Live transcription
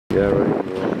Yeah, right.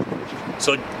 Yeah.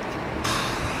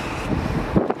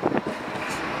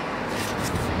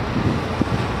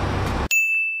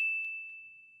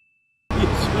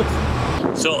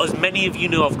 So as many of you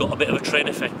know, I've got a bit of a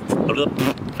trainer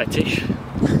fetish.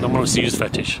 I'm on a serious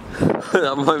fetish.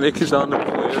 That might make it sound a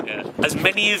bit weird. Yeah. As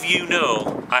many of you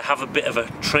know, I have a bit of a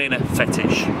trainer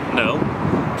fetish. No,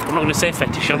 I'm not going to say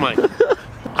fetish, am I?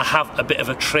 I have a bit of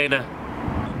a trainer.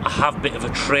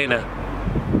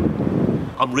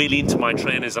 I'm really into my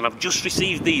trainers, and I've just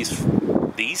received these.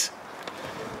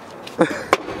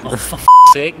 Oh, for f***'s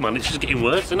sake, man, it's just getting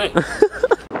worse, isn't it?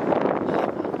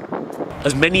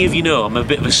 As many of you know, I'm a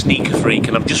bit of a sneaker freak,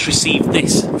 and I've just received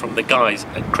this from the guys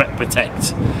at Crep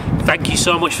Protect. Thank you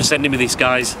so much for sending me this,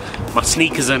 guys. My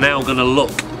sneakers are now going to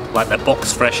look like they're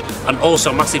box fresh. And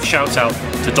also, massive shout out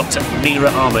to Dr. Mira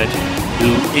Ahmed,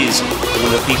 who is one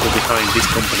of the people behind this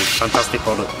company. Fantastic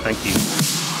product, thank you.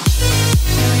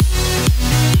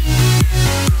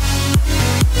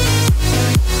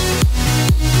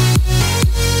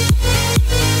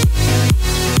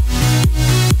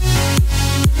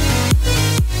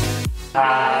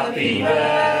 Happy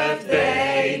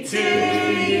birthday to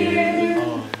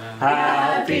you.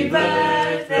 Happy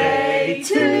birthday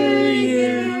to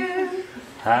you.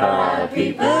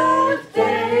 Happy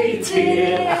birthday,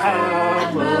 dear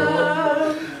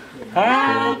Hammer.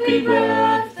 Happy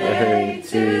birthday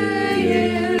to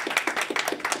you.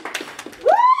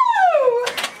 Woo!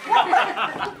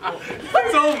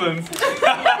 It's almonds. Look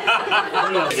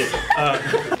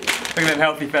at that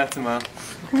healthy fat man.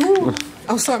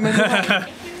 Oh, sorry, man.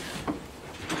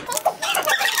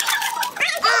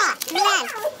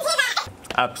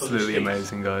 Absolutely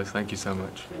amazing, guys. Thank you so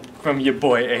much. From your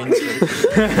boy, Ainsley.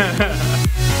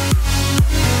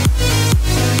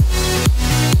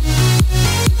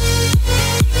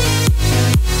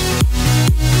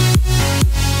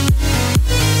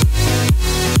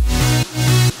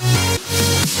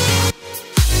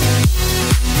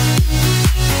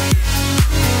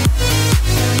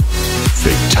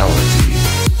 Fatality.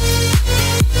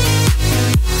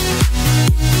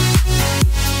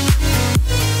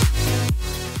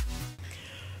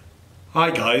 Hi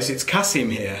guys, it's Kasim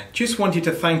here. Just wanted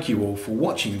to thank you all for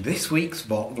watching this week's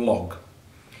vlog.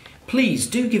 Please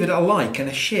do give it a like and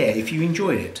a share if you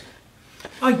enjoyed it.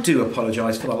 I do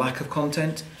apologise for the lack of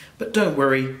content, but don't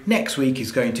worry, next week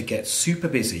is going to get super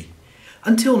busy.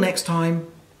 Until next time,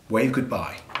 wave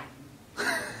goodbye.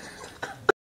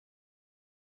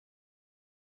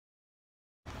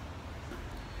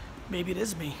 Maybe it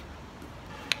is me.